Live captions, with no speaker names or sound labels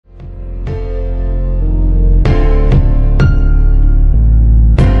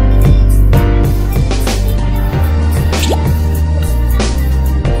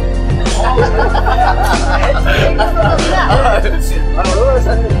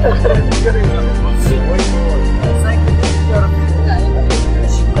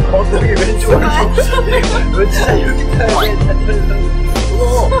어떻게 왼쪽으로 왜 진짜 이렇게 타야 돼?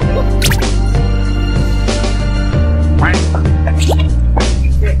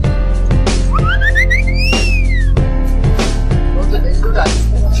 너도 왼쪽이 안 돼.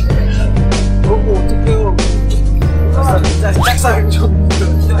 너무 어떡해요. 짝사랑 좀.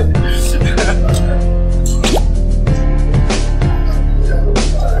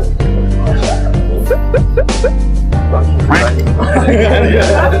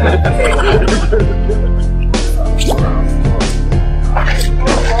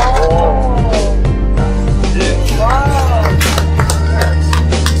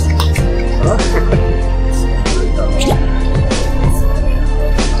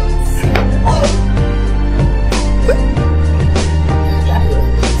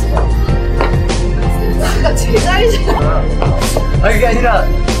 제자리잖아. 아니 그게 아니라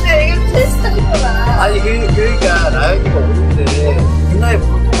근데 이게 테스트인 거야. 아니 그러니까 나연이가 오는데 누나의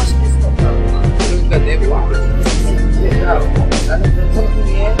몸을 통화시킬 수가 없다. 그러니까 내 몸을 통화시키니까 나는 그런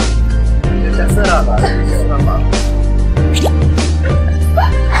성품이에 짝사랑아.